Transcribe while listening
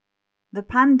The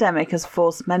pandemic has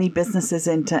forced many businesses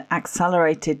into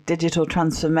accelerated digital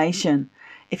transformation.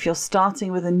 If you're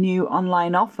starting with a new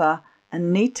online offer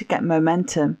and need to get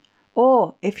momentum,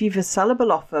 or if you've a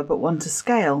sellable offer but want to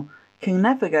scale, you can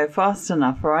never go fast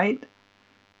enough, right?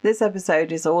 This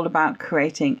episode is all about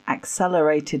creating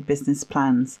accelerated business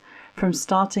plans, from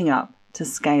starting up to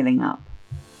scaling up.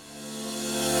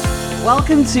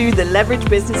 Welcome to the Leverage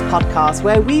Business Podcast,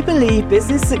 where we believe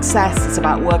business success is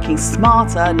about working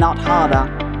smarter, not harder,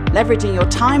 leveraging your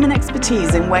time and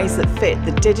expertise in ways that fit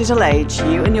the digital age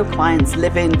you and your clients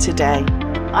live in today.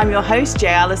 I'm your host, Jay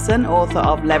Allison, author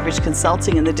of Leverage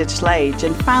Consulting in the Digital Age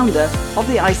and founder of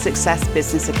the iSuccess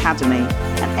Business Academy.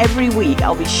 And every week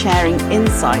I'll be sharing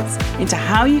insights into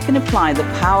how you can apply the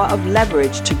power of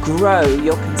leverage to grow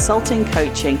your consulting,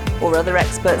 coaching, or other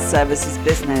expert services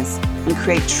business and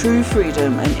create true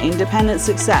freedom and independent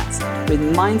success with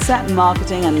mindset,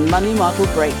 marketing, and money model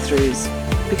breakthroughs.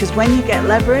 Because when you get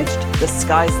leveraged, the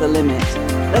sky's the limit.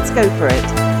 Let's go for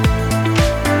it.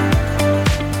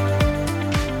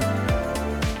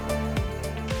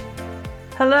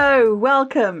 Hello,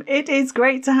 welcome. It is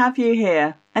great to have you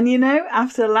here. And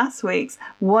after last week's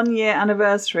 1 year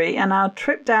anniversary and our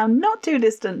trip down not too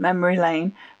distant memory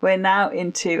lane, we're now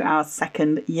into our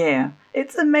second year.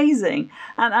 It's amazing.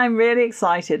 And I'm really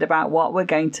excited about what we're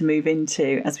going to move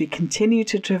into as we continue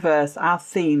to traverse our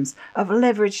themes of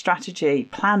leverage strategy,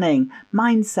 planning,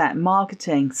 mindset,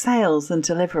 marketing, sales and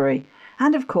delivery.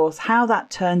 And of course, how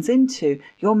that turns into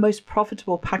your most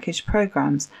profitable package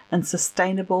programs and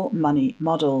sustainable money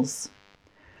models.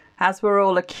 As we're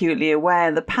all acutely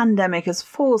aware, the pandemic has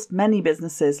forced many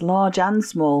businesses, large and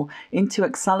small, into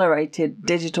accelerated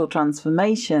digital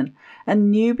transformation and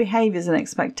new behaviours and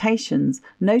expectations,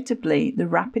 notably the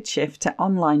rapid shift to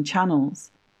online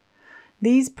channels.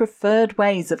 These preferred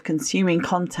ways of consuming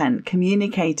content,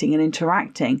 communicating and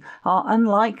interacting are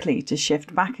unlikely to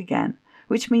shift back again,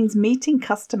 which means meeting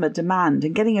customer demand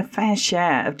and getting a fair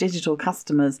share of digital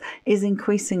customers is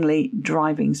increasingly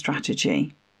driving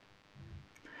strategy.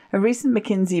 A recent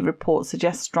McKinsey report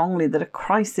suggests strongly that a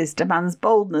crisis demands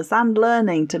boldness and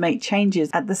learning to make changes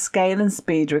at the scale and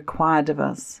speed required of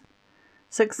us.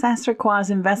 Success requires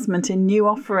investment in new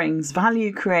offerings,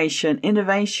 value creation,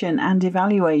 innovation and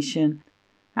evaluation,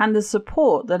 and the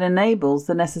support that enables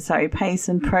the necessary pace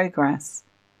and progress.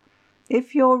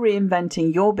 If you're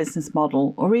reinventing your business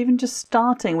model, or even just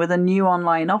starting with a new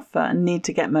online offer and need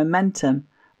to get momentum,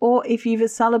 or if you've a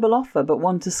sellable offer but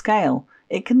want to scale,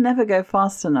 it can never go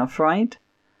fast enough, right?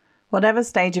 Whatever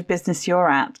stage of business you're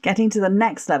at, getting to the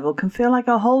next level can feel like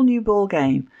a whole new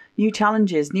ballgame, new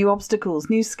challenges, new obstacles,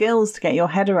 new skills to get your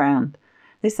head around.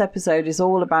 This episode is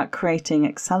all about creating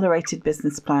accelerated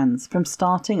business plans, from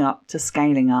starting up to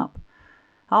scaling up.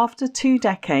 After 2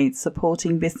 decades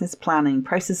supporting business planning,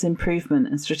 process improvement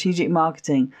and strategic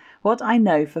marketing, what I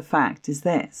know for fact is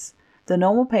this: the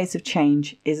normal pace of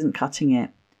change isn't cutting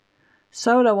it.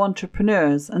 Solo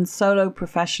entrepreneurs and solo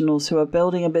professionals who are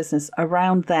building a business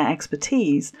around their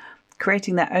expertise,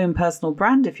 creating their own personal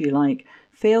brand if you like,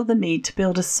 feel the need to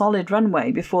build a solid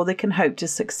runway before they can hope to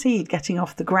succeed getting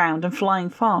off the ground and flying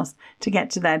fast to get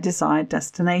to their desired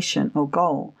destination or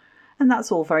goal. And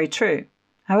that's all very true.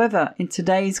 However, in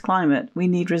today's climate, we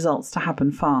need results to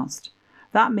happen fast.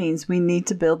 That means we need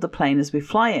to build the plane as we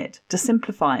fly it, to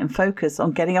simplify and focus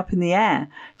on getting up in the air,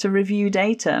 to review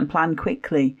data and plan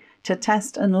quickly, to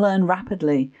test and learn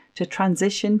rapidly, to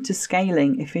transition to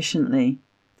scaling efficiently.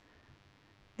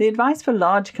 The advice for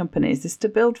large companies is to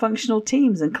build functional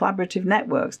teams and collaborative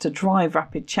networks to drive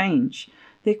rapid change.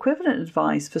 The equivalent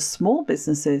advice for small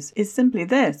businesses is simply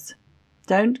this: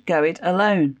 don't go it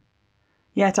alone.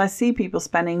 Yet I see people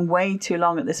spending way too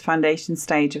long at this foundation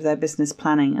stage of their business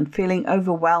planning and feeling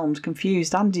overwhelmed,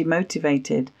 confused and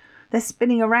demotivated. They're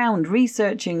spinning around,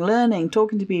 researching, learning,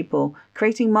 talking to people,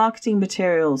 creating marketing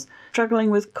materials, struggling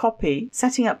with copy,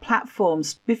 setting up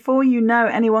platforms before you know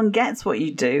anyone gets what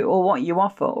you do or what you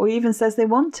offer or even says they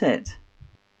want it.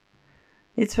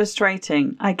 It's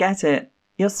frustrating, I get it.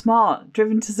 You're smart,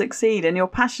 driven to succeed, and you're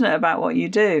passionate about what you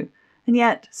do. And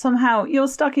yet, somehow, you're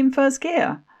stuck in first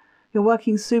gear. You're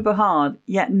working super hard,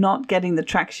 yet not getting the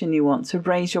traction you want to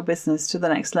raise your business to the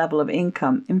next level of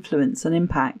income, influence, and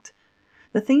impact.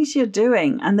 The things you're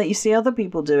doing and that you see other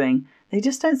people doing, they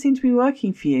just don't seem to be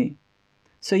working for you.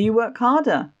 So you work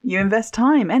harder, you invest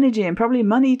time, energy, and probably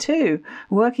money too,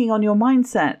 working on your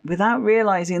mindset without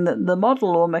realizing that the model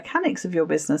or mechanics of your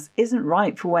business isn't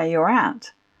right for where you're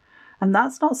at. And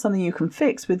that's not something you can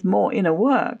fix with more inner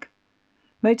work.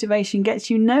 Motivation gets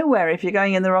you nowhere if you're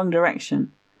going in the wrong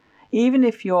direction. Even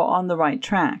if you're on the right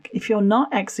track, if you're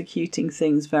not executing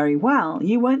things very well,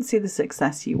 you won't see the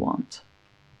success you want.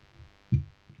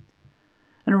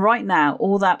 And right now,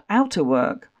 all that outer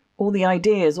work, all the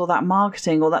ideas, all that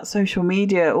marketing, all that social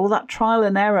media, all that trial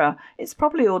and error, it's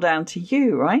probably all down to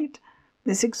you, right?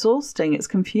 It's exhausting, it's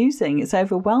confusing, it's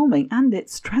overwhelming, and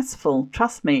it's stressful.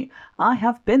 Trust me, I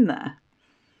have been there.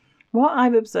 What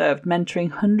I've observed mentoring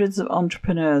hundreds of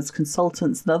entrepreneurs,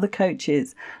 consultants, and other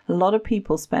coaches, a lot of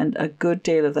people spend a good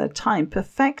deal of their time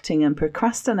perfecting and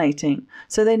procrastinating,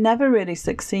 so they never really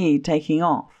succeed taking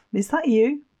off. Is that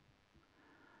you?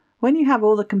 When you have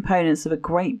all the components of a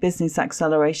great business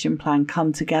acceleration plan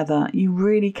come together, you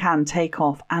really can take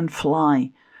off and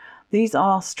fly. These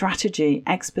are strategy,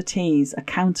 expertise,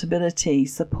 accountability,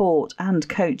 support, and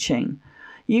coaching.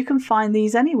 You can find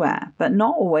these anywhere, but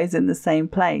not always in the same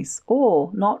place,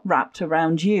 or not wrapped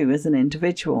around you as an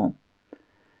individual.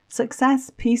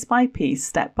 Success, piece by piece,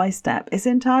 step by step, is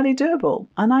entirely doable,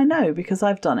 and I know because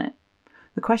I've done it.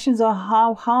 The questions are,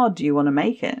 how hard do you want to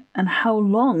make it, and how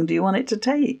long do you want it to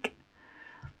take?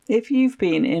 If you've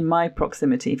been in my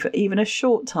proximity for even a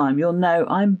short time, you'll know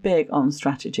I'm big on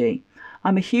strategy.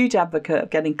 I'm a huge advocate of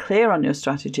getting clear on your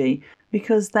strategy,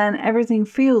 because then everything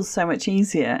feels so much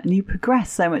easier and you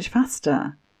progress so much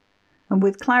faster. And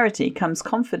with clarity comes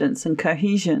confidence and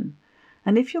cohesion.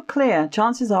 And if you're clear,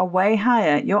 chances are way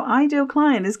higher your ideal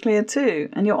client is clear too,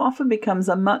 and your offer becomes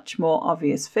a much more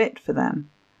obvious fit for them.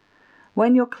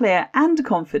 When you're clear and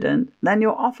confident, then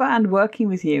your offer and working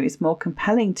with you is more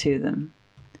compelling to them.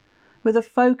 With a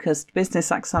focused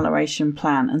business acceleration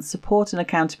plan and support and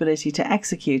accountability to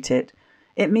execute it,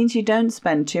 it means you don't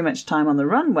spend too much time on the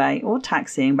runway or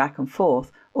taxiing back and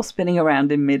forth or spinning around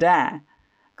in midair.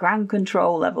 Ground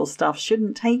control level stuff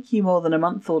shouldn't take you more than a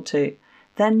month or two.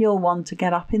 Then you'll want to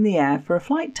get up in the air for a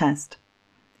flight test.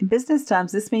 In business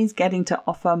terms, this means getting to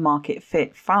offer market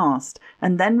fit fast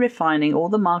and then refining all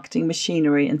the marketing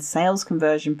machinery and sales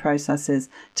conversion processes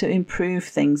to improve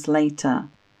things later.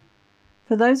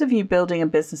 For those of you building a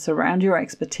business around your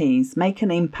expertise, make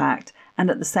an impact,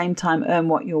 and at the same time earn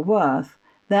what you're worth,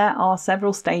 there are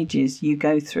several stages you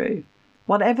go through.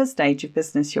 Whatever stage of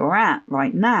business you're at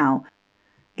right now,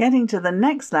 getting to the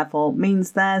next level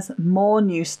means there's more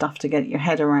new stuff to get your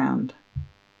head around.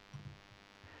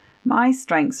 My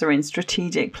strengths are in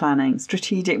strategic planning,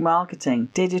 strategic marketing,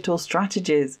 digital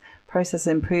strategies, process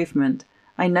improvement.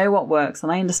 I know what works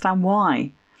and I understand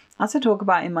why. As I talk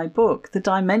about in my book, the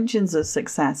dimensions of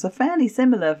success are fairly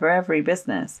similar for every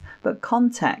business, but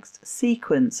context,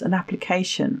 sequence, and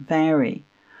application vary.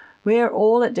 We are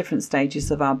all at different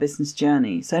stages of our business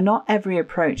journey, so not every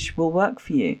approach will work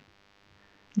for you.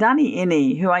 Danny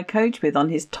Inney, who I coach with on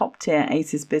his top-tier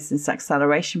ACES Business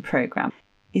Acceleration Program,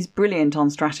 is brilliant on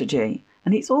strategy,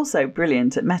 and he's also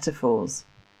brilliant at metaphors.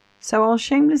 So I'll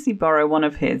shamelessly borrow one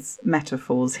of his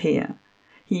metaphors here.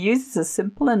 He uses a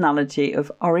simple analogy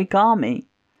of origami.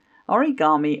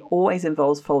 Origami always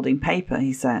involves folding paper,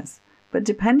 he says, but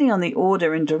depending on the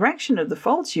order and direction of the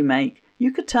folds you make,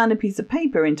 you could turn a piece of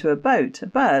paper into a boat, a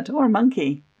bird, or a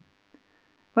monkey.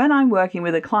 When I'm working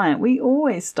with a client, we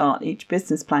always start each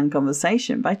business plan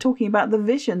conversation by talking about the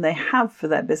vision they have for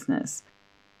their business.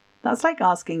 That's like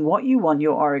asking what you want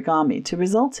your origami to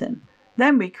result in.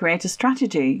 Then we create a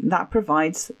strategy that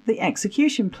provides the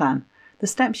execution plan, the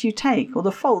steps you take or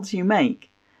the folds you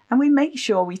make, and we make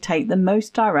sure we take the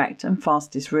most direct and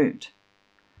fastest route.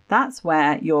 That's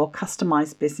where your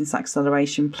customized business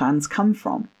acceleration plans come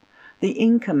from. The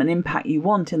income and impact you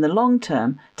want in the long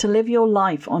term to live your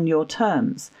life on your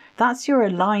terms. That's your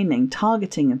aligning,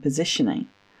 targeting and positioning.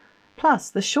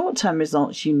 Plus, the short-term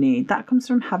results you need, that comes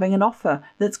from having an offer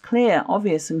that's clear,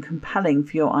 obvious and compelling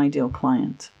for your ideal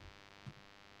client.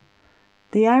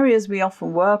 The areas we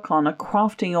often work on are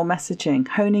crafting your messaging,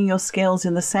 honing your skills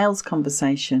in the sales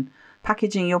conversation,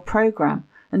 packaging your program,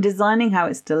 and designing how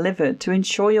it's delivered to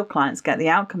ensure your clients get the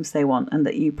outcomes they want and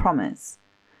that you promise.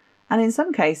 And in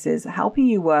some cases, helping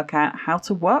you work out how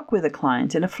to work with a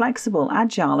client in a flexible,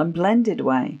 agile and blended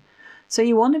way. So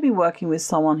you want to be working with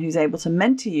someone who's able to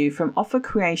mentor you from offer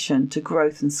creation to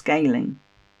growth and scaling.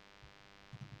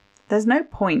 There's no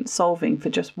point solving for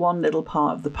just one little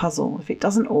part of the puzzle if it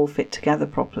doesn't all fit together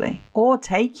properly or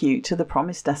take you to the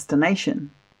promised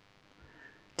destination.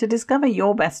 To discover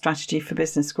your best strategy for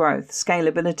business growth,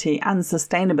 scalability and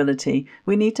sustainability,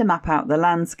 we need to map out the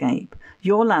landscape,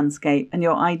 your landscape and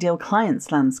your ideal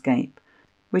client's landscape.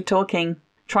 We're talking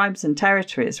tribes and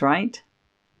territories, right?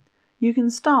 You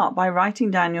can start by writing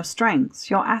down your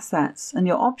strengths, your assets and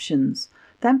your options,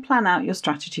 then plan out your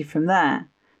strategy from there.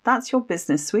 That's your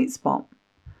business sweet spot.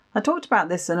 I talked about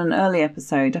this in an early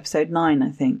episode 9, I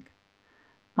think.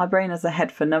 My brain has a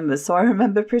head for numbers, so I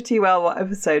remember pretty well what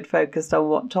episode focused on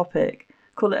what topic.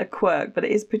 Call it a quirk, but it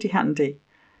is pretty handy.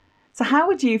 So how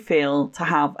would you feel to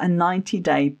have a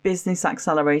 90-day business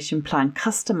acceleration plan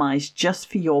customized just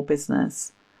for your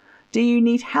business? Do you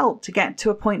need help to get to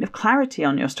a point of clarity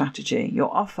on your strategy,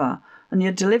 your offer, and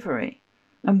your delivery,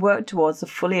 and work towards a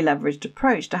fully leveraged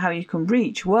approach to how you can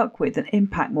reach, work with, and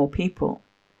impact more people?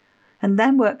 And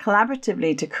then work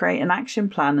collaboratively to create an action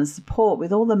plan and support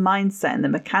with all the mindset and the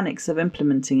mechanics of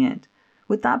implementing it.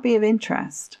 Would that be of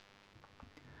interest?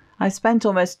 I've spent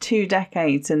almost 2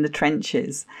 decades in the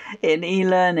trenches, in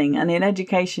e-learning and in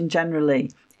education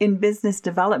generally, in business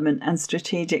development and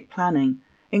strategic planning,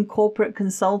 in corporate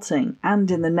consulting and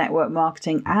in the network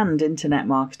marketing and internet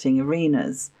marketing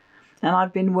arenas. And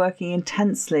I've been working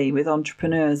intensely with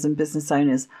entrepreneurs and business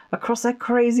owners across a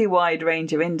crazy wide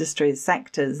range of industries,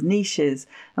 sectors, niches,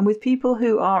 and with people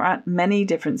who are at many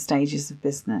different stages of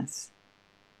business.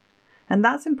 And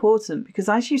that's important because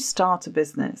as you start a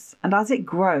business and as it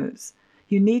grows,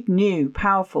 you need new,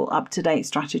 powerful, up-to-date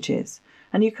strategies.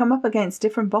 And you come up against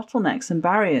different bottlenecks and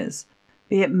barriers,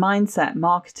 be it mindset,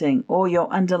 marketing, or your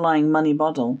underlying money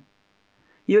model.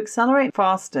 You accelerate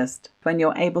fastest when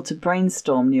you're able to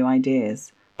brainstorm new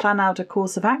ideas, plan out a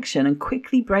course of action, and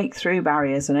quickly break through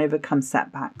barriers and overcome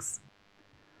setbacks.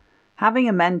 Having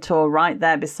a mentor right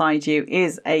there beside you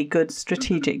is a good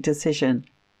strategic decision.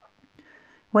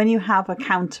 When you have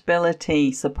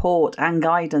accountability, support, and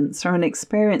guidance from an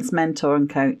experienced mentor and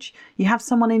coach, you have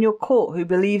someone in your court who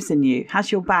believes in you,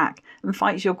 has your back, and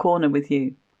fights your corner with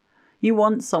you. You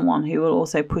want someone who will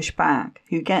also push back,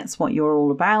 who gets what you're all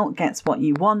about, gets what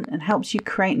you want, and helps you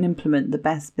create and implement the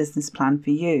best business plan for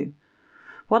you.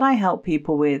 What I help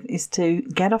people with is to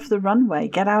get off the runway,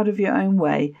 get out of your own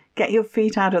way, get your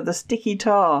feet out of the sticky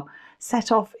tar,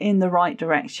 set off in the right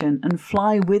direction, and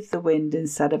fly with the wind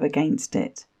instead of against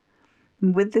it.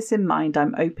 And with this in mind,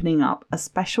 I'm opening up a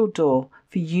special door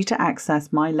for you to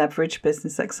access my Leverage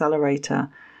Business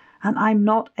Accelerator. And I'm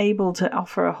not able to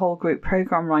offer a whole group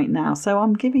program right now, so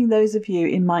I'm giving those of you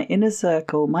in my inner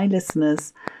circle, my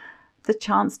listeners, the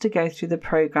chance to go through the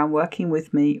program working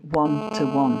with me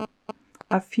one-to-one.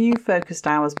 A few focused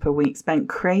hours per week spent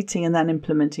creating and then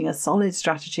implementing a solid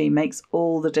strategy makes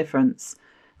all the difference.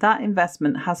 That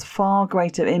investment has far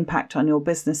greater impact on your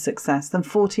business success than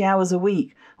 40 hours a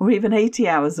week or even 80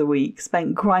 hours a week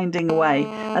spent grinding away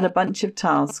at a bunch of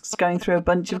tasks, going through a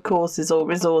bunch of courses or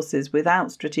resources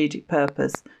without strategic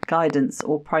purpose, guidance,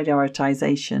 or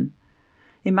prioritization.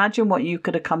 Imagine what you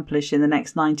could accomplish in the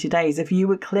next 90 days if you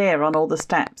were clear on all the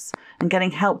steps and getting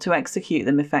help to execute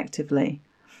them effectively.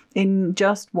 In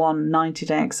just one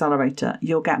 90-day accelerator,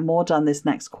 you'll get more done this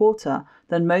next quarter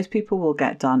than most people will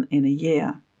get done in a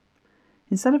year.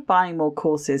 Instead of buying more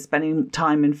courses, spending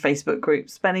time in Facebook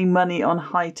groups, spending money on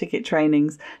high-ticket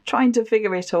trainings, trying to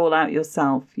figure it all out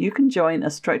yourself, you can join a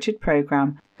structured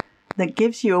program that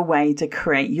gives you a way to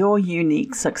create your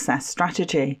unique success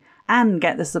strategy and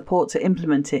get the support to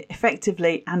implement it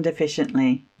effectively and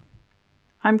efficiently.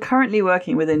 I'm currently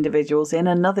working with individuals in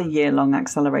another year-long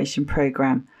acceleration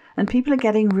program, and people are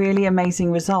getting really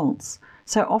amazing results.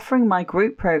 So offering my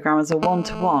group program as a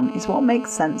one-to-one is what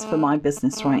makes sense for my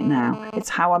business right now. It's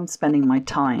how I'm spending my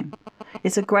time.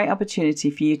 It's a great opportunity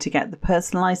for you to get the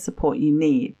personalized support you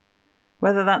need,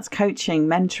 whether that's coaching,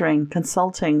 mentoring,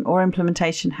 consulting, or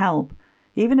implementation help,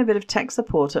 even a bit of tech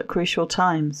support at crucial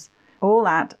times, all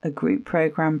at a group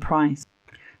program price.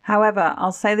 However,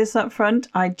 I'll say this up front,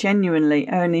 I genuinely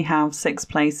only have 6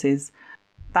 places.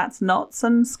 That's not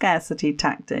some scarcity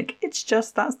tactic. It's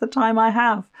just that's the time I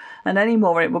have. And any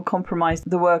more, it will compromise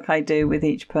the work I do with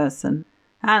each person.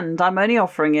 And I'm only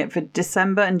offering it for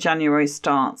December and January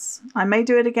starts. I may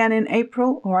do it again in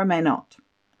April or I may not.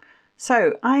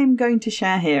 So I'm going to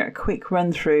share here a quick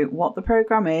run through what the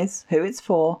program is, who it's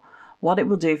for, what it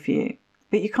will do for you.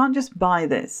 But you can't just buy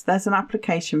this. There's an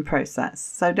application process.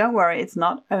 So don't worry, it's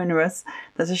not onerous.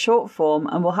 There's a short form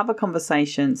and we'll have a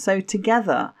conversation. So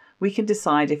together, we can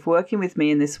decide if working with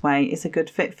me in this way is a good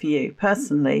fit for you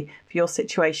personally, for your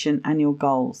situation and your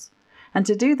goals. And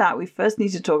to do that, we first need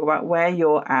to talk about where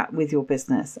you're at with your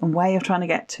business and where you're trying to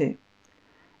get to.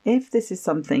 If this is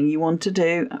something you want to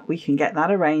do, we can get that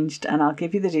arranged and I'll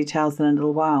give you the details in a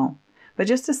little while. But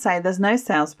just to say, there's no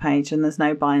sales page and there's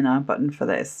no buy now button for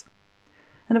this.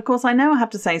 And of course, I know I have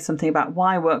to say something about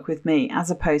why work with me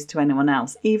as opposed to anyone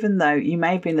else, even though you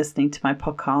may have been listening to my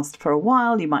podcast for a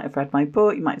while, you might have read my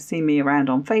book, you might have seen me around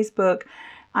on Facebook.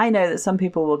 I know that some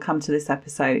people will come to this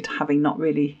episode having not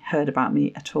really heard about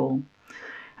me at all.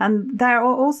 And there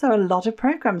are also a lot of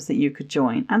programs that you could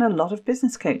join and a lot of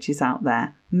business coaches out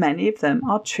there. Many of them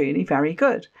are truly very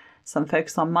good. Some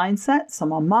focus on mindset,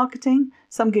 some on marketing,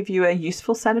 some give you a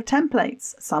useful set of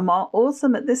templates, some are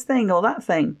awesome at this thing or that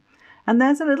thing. And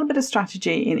there's a little bit of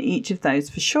strategy in each of those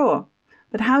for sure.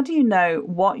 But how do you know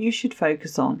what you should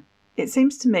focus on? It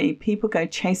seems to me people go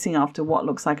chasing after what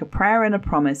looks like a prayer and a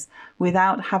promise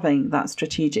without having that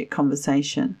strategic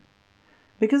conversation.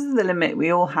 Because of the limit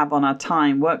we all have on our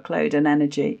time, workload and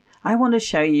energy, I want to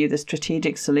show you the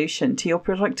strategic solution to your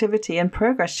productivity and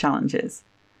progress challenges.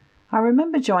 I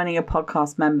remember joining a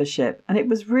podcast membership and it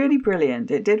was really brilliant.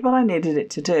 It did what I needed it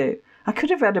to do. I could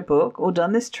have read a book or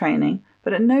done this training,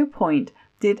 but at no point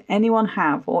did anyone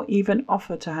have or even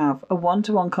offer to have a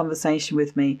one-to-one conversation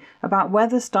with me about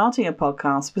whether starting a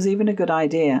podcast was even a good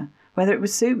idea, whether it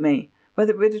would suit me,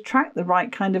 whether it would attract the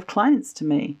right kind of clients to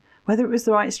me, whether it was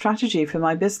the right strategy for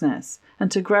my business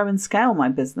and to grow and scale my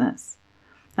business.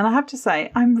 And I have to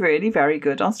say, I'm really very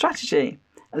good on strategy.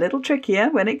 A little trickier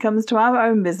when it comes to our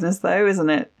own business though, isn't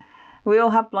it? We all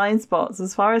have blind spots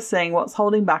as far as seeing what's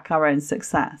holding back our own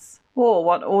success, or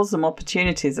what awesome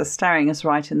opportunities are staring us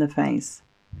right in the face.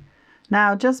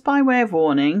 Now, just by way of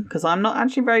warning, because I'm not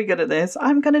actually very good at this,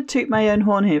 I'm going to toot my own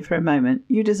horn here for a moment.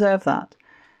 You deserve that.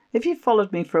 If you've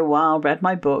followed me for a while, read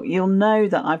my book, you'll know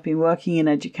that I've been working in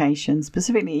education,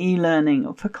 specifically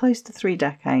e-learning, for close to 3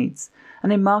 decades,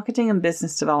 and in marketing and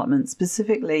business development,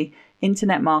 specifically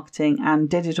internet marketing and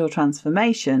digital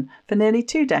transformation, for nearly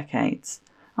 2 decades.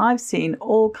 I've seen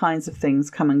all kinds of things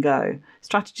come and go,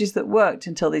 strategies that worked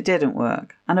until they didn't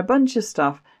work, and a bunch of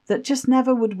stuff that just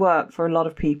never would work for a lot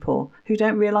of people who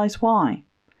don't realise why.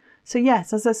 So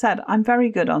yes, as I said, I'm very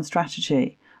good on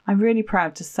strategy. I'm really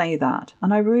proud to say that,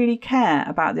 and I really care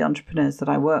about the entrepreneurs that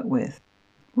I work with.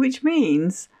 Which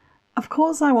means, of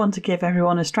course, I want to give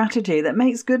everyone a strategy that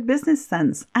makes good business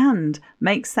sense and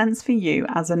makes sense for you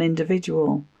as an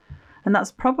individual. And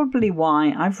that's probably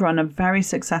why I've run a very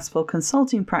successful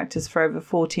consulting practice for over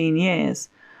 14 years.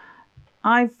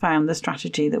 I've found the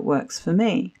strategy that works for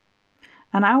me.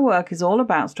 And our work is all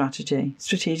about strategy,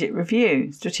 strategic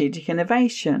review, strategic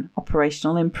innovation,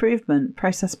 operational improvement,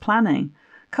 process planning,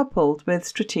 coupled with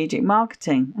strategic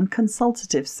marketing and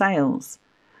consultative sales.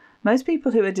 Most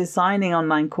people who are designing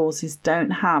online courses don't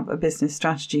have a business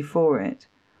strategy for it.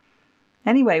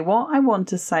 Anyway, what I want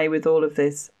to say with all of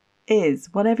this is,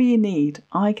 whatever you need,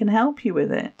 I can help you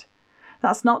with it.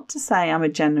 That's not to say I'm a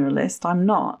generalist, I'm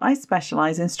not. I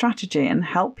specialise in strategy and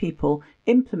help people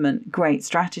implement great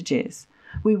strategies.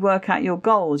 We work out your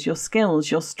goals, your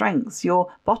skills, your strengths,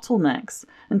 your bottlenecks,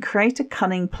 and create a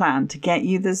cunning plan to get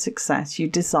you the success you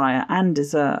desire and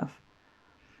deserve.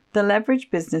 The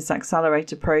Leverage Business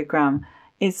Accelerator program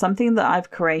is something that I've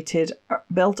created,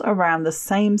 built around the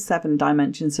same 7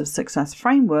 dimensions of success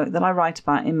framework that I write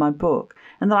about in my book,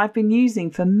 and that I've been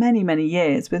using for many, many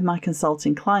years with my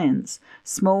consulting clients,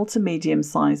 small to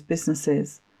medium-sized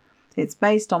businesses. It's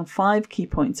based on 5 key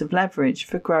points of leverage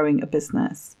for growing a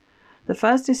business. The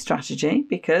first is strategy,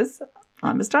 because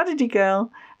I'm a strategy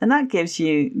girl, and that gives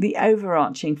you the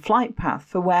overarching flight path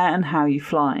for where and how you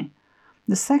fly.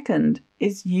 The second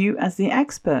is you as the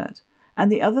expert,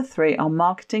 and the other 3 are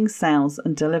marketing, sales,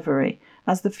 and delivery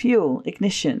as the fuel,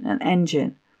 ignition, and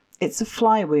engine. It's a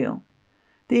flywheel.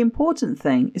 The important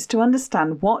thing is to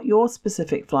understand what your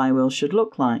specific flywheel should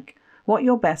look like, what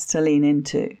you're best to lean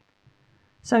into.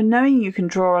 So knowing you can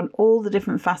draw on all the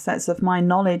different facets of my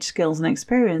knowledge, skills and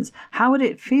experience, how would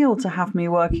it feel to have me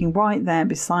working right there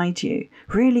beside you,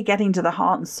 really getting to the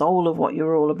heart and soul of what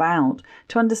you're all about,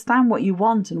 to understand what you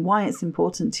want and why it's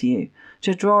important to you,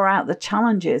 to draw out the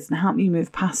challenges and help you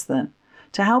move past them,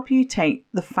 to help you take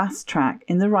the fast track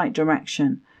in the right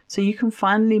direction so you can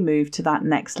finally move to that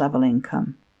next level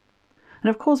income. And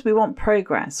of course we want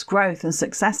progress, growth and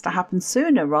success to happen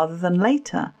sooner rather than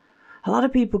later. A lot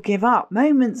of people give up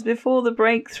moments before the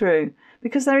breakthrough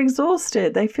because they're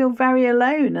exhausted, they feel very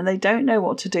alone and they don't know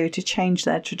what to do to change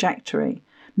their trajectory,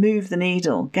 move the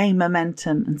needle, gain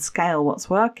momentum and scale what's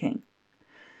working.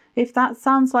 If that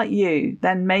sounds like you,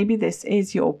 then maybe this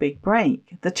is your big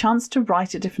break, the chance to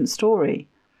write a different story.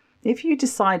 If you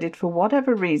decided for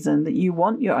whatever reason that you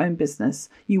want your own business,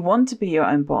 you want to be your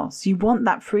own boss, you want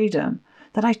that freedom,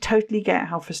 then I totally get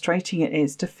how frustrating it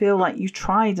is to feel like you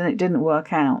tried and it didn't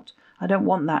work out. I don't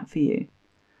want that for you.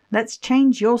 Let's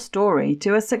change your story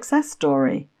to a success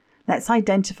story. Let's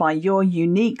identify your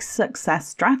unique success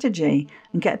strategy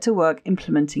and get to work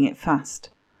implementing it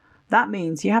fast. That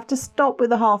means you have to stop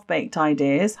with the half-baked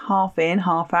ideas, half in,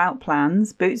 half out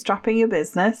plans, bootstrapping your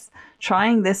business,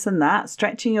 trying this and that,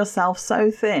 stretching yourself so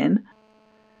thin.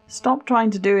 Stop trying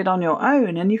to do it on your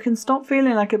own and you can stop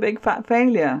feeling like a big fat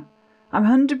failure. I'm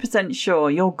 100%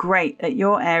 sure you're great at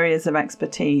your areas of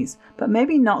expertise, but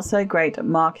maybe not so great at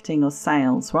marketing or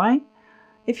sales, right?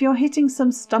 If you're hitting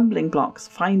some stumbling blocks,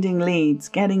 finding leads,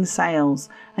 getting sales,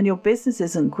 and your business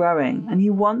isn't growing, and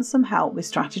you want some help with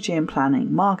strategy and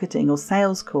planning, marketing or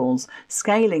sales calls,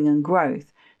 scaling and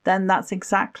growth, then that's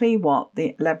exactly what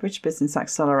the Leverage Business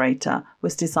Accelerator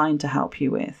was designed to help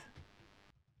you with.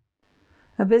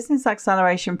 A business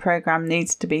acceleration program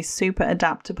needs to be super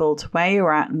adaptable to where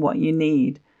you're at and what you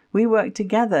need. We work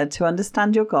together to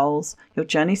understand your goals, your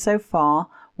journey so far,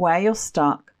 where you're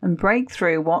stuck, and break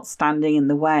through what's standing in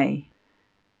the way.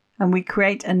 And we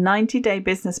create a 90-day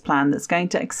business plan that's going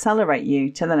to accelerate you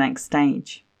to the next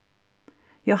stage.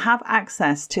 You'll have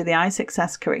access to the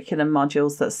iSuccess curriculum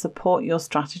modules that support your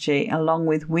strategy, along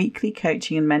with weekly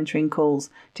coaching and mentoring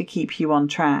calls to keep you on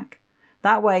track.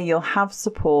 That way you'll have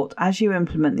support as you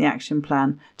implement the action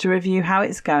plan to review how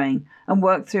it's going and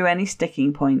work through any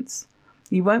sticking points.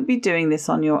 You won't be doing this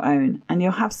on your own, and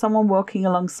you'll have someone working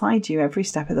alongside you every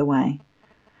step of the way.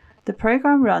 The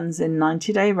program runs in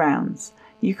 90-day rounds.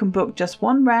 You can book just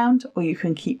one round, or you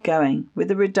can keep going, with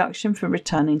a reduction for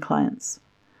returning clients.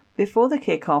 Before the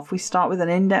kickoff, we start with an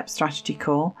in-depth strategy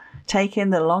call, take in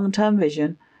the long-term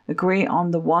vision, agree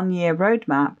on the one-year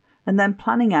roadmap, and then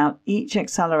planning out each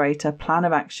accelerator plan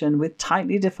of action with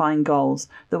tightly defined goals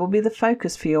that will be the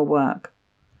focus for your work.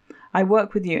 I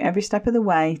work with you every step of the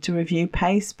way to review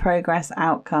pace, progress,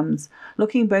 outcomes,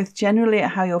 looking both generally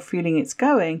at how you're feeling it's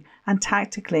going and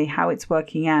tactically how it's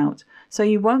working out, so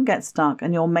you won't get stuck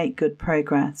and you'll make good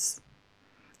progress.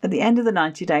 At the end of the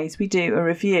 90 days, we do a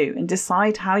review and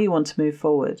decide how you want to move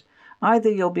forward.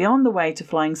 Either you'll be on the way to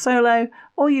flying solo,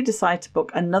 or you decide to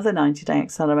book another 90-day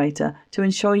accelerator to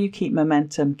ensure you keep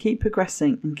momentum, keep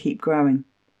progressing, and keep growing.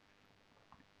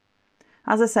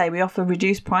 As I say, we offer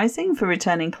reduced pricing for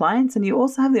returning clients, and you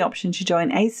also have the option to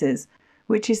join ACES,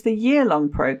 which is the year-long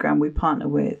program we partner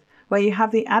with, where you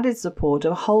have the added support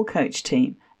of a whole coach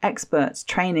team, experts,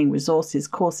 training, resources,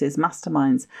 courses,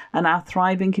 masterminds, and our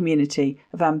thriving community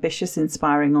of ambitious,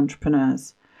 inspiring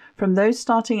entrepreneurs. From those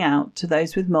starting out to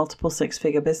those with multiple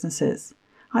six-figure businesses.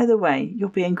 Either way, you'll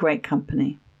be in great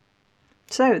company.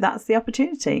 So that's the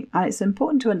opportunity, and it's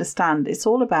important to understand it's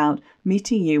all about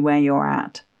meeting you where you're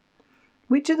at.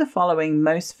 Which of the following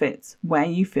most fits where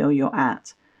you feel you're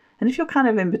at? And if you're kind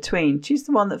of in between, choose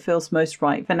the one that feels most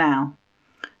right for now.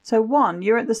 So 1,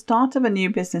 you're at the start of a new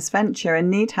business venture and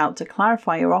need help to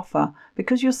clarify your offer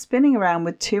because you're spinning around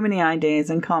with too many ideas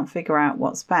and can't figure out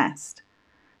what's best.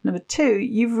 Number 2,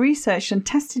 you've researched and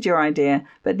tested your idea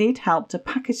but need help to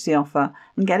package the offer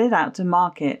and get it out to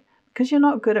market because you're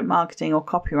not good at marketing or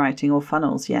copywriting or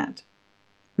funnels yet.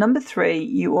 Number 3,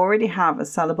 you already have a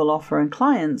sellable offer and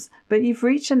clients, but you've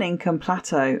reached an income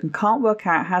plateau and can't work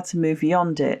out how to move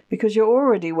beyond it because you're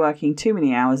already working too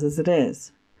many hours as it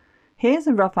is. Here's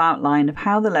a rough outline of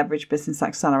how the Leverage Business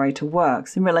Accelerator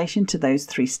works in relation to those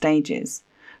 3 stages.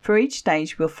 For each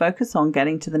stage, we'll focus on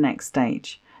getting to the next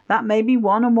stage. That may be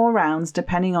 1 or more rounds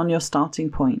depending on your starting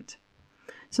point.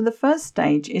 So the first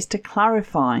stage is to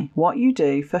clarify what you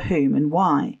do, for whom and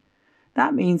why.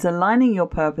 That means aligning your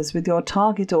purpose with your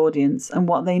target audience and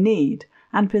what they need,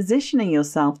 and positioning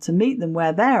yourself to meet them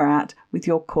where they're at with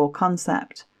your core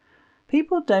concept.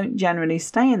 People don't generally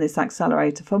stay in this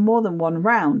accelerator for more than 1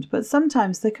 round, but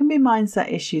sometimes there can be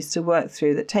mindset issues to work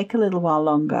through that take a little while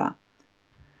longer.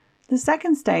 The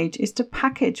second stage is to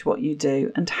package what you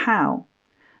do and how,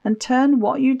 and turn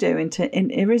what you do into an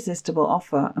irresistible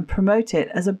offer and promote it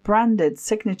as a branded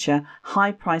signature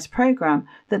high-price program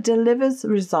that delivers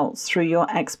results through your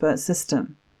expert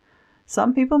system.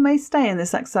 Some people may stay in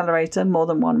this accelerator more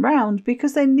than 1 round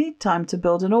because they need time to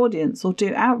build an audience or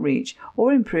do outreach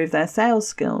or improve their sales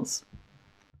skills.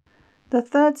 The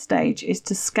third stage is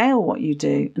to scale what you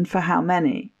do and for how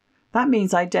many. That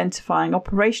means identifying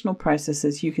operational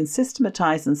processes you can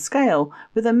systematize and scale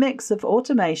with a mix of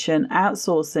automation,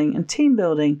 outsourcing, and team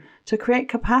building to create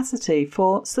capacity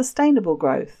for sustainable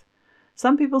growth.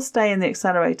 Some people stay in the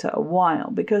accelerator a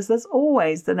while because there's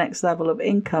always the next level of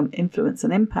income, influence,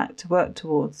 and impact to work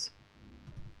towards.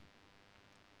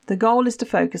 The goal is to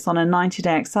focus on a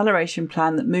 90-day acceleration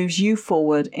plan that moves you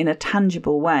forward in a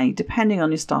tangible way, depending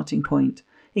on your starting point.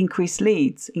 Increase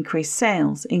leads, increase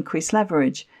sales, increase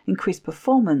leverage, increase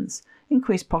performance,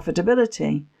 increase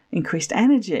profitability, increased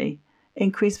energy,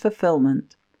 increase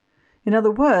fulfillment. In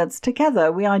other words,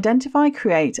 together we identify,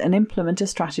 create, and implement a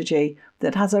strategy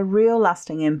that has a real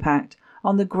lasting impact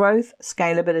on the growth,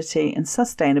 scalability, and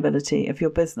sustainability of your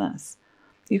business.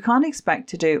 You can't expect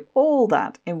to do all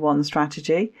that in one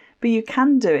strategy, but you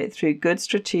can do it through good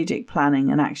strategic planning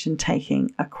and action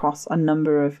taking across a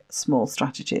number of small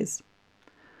strategies.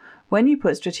 When you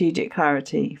put strategic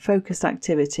clarity, focused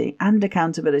activity, and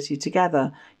accountability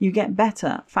together, you get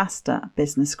better, faster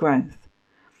business growth.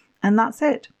 And that's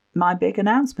it, my big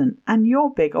announcement and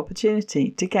your big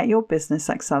opportunity to get your business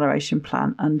acceleration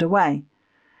plan underway.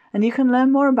 And you can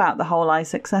learn more about the Whole Eye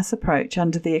Success approach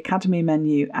under the Academy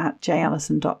menu at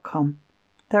jallison.com.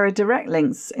 There are direct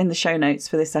links in the show notes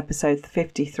for this episode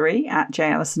 53 at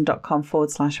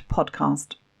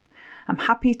jallison.com/podcast. I'm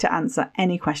happy to answer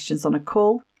any questions on a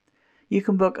call. You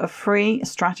can book a free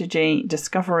strategy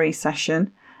discovery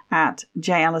session at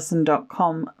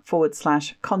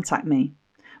jallison.com/contact me,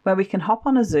 where we can hop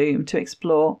on a Zoom to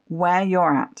explore where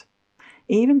you're at.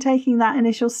 Even taking that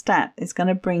initial step is going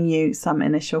to bring you some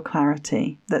initial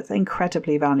clarity that's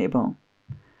incredibly valuable.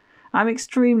 I'm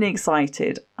extremely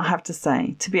excited, I have to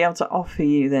say, to be able to offer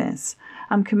you this.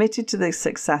 I'm committed to the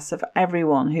success of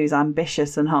everyone who's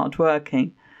ambitious and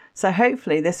hardworking. So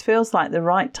hopefully this feels like the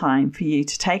right time for you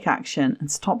to take action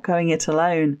and stop going it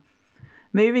alone.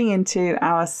 Moving into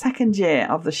our second year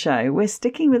of the show, we're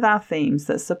sticking with our themes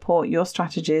that support your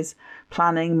strategies,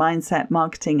 planning, mindset,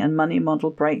 marketing, and money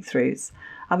model breakthroughs.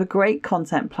 I have a great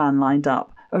content plan lined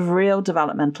up of real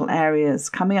developmental areas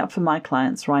coming up for my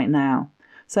clients right now.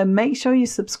 So make sure you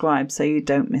subscribe so you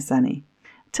don't miss any.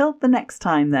 Till the next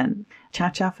time then,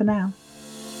 ciao for now.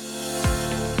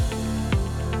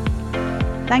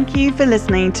 Thank you for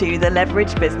listening to the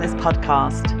Leverage Business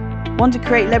Podcast. Want to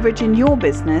create leverage in your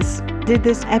business? Did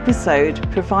this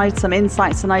episode provide some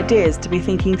insights and ideas to be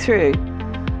thinking through?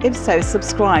 If so,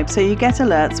 subscribe so you get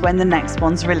alerts when the next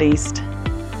one's released.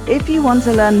 If you want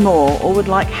to learn more or would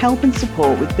like help and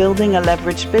support with building a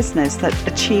leveraged business that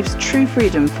achieves true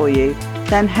freedom for you,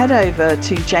 then head over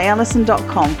to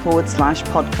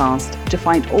jallison.com/podcast to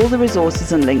find all the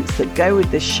resources and links that go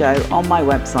with this show on my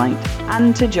website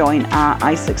and to join our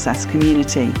iSuccess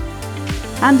community.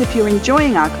 And if you're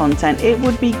enjoying our content, it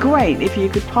would be great if you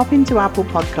could pop into Apple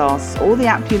Podcasts or the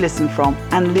app you listen from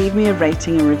and leave me a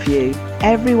rating and review.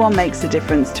 Everyone makes a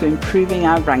difference to improving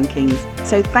our rankings.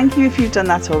 So thank you if you've done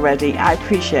that already. I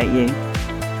appreciate you.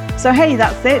 So hey,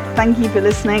 that's it. Thank you for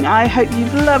listening. I hope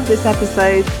you've loved this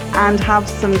episode and have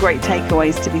some great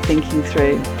takeaways to be thinking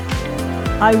through.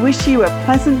 I wish you a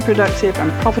pleasant, productive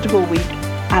and profitable week,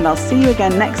 and I'll see you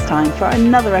again next time for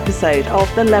another episode of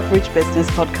the Leverage Business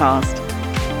Podcast.